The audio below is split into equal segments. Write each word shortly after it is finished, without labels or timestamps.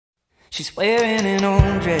She's wearing an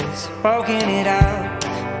old dress, walking it out,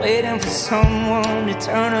 waiting for someone to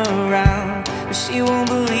turn her around. But she won't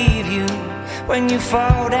believe you when you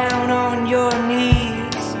fall down on your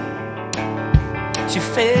knees. She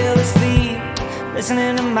fell asleep,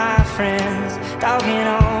 listening to my friends, talking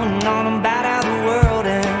on and on about how the world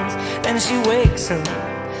ends. Then she wakes up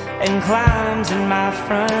and climbs in my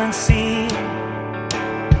front seat.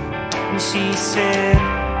 And she said,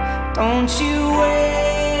 don't you wait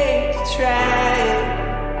to try it.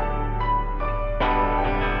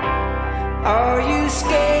 Are you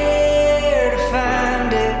scared to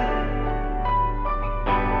find it?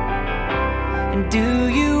 And do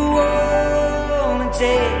you wanna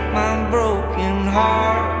take my broken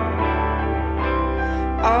heart?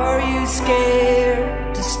 Are you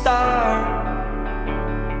scared to start?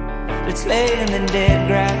 Let's lay in the dead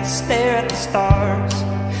grass, stare at the stars,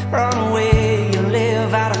 run away and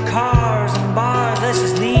live out of cars and bars. Let's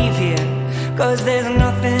just leave here, 'cause there's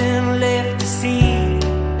nothing left to see.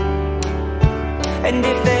 And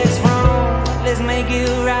if that's wrong, let's make it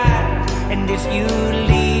right. And if you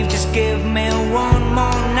leave, just give me one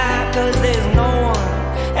more night. 'Cause there's no one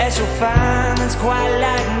that you'll find that's quite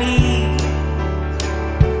like me.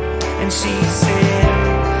 And she said,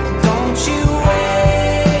 don't you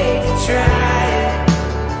wait to try it.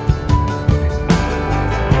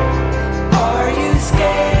 Are you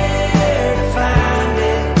scared to find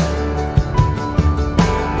it?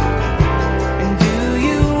 And do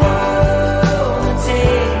you wanna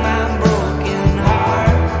take my broken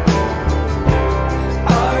heart?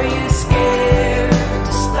 Are you scared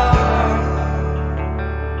to start?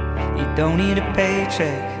 You don't need a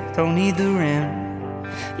paycheck, don't need the rent.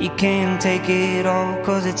 You can't take it all,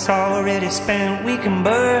 'cause it's already spent. We can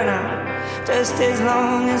burn out just as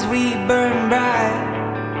long as we burn bright.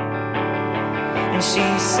 And she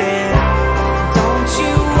said, don't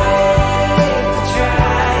you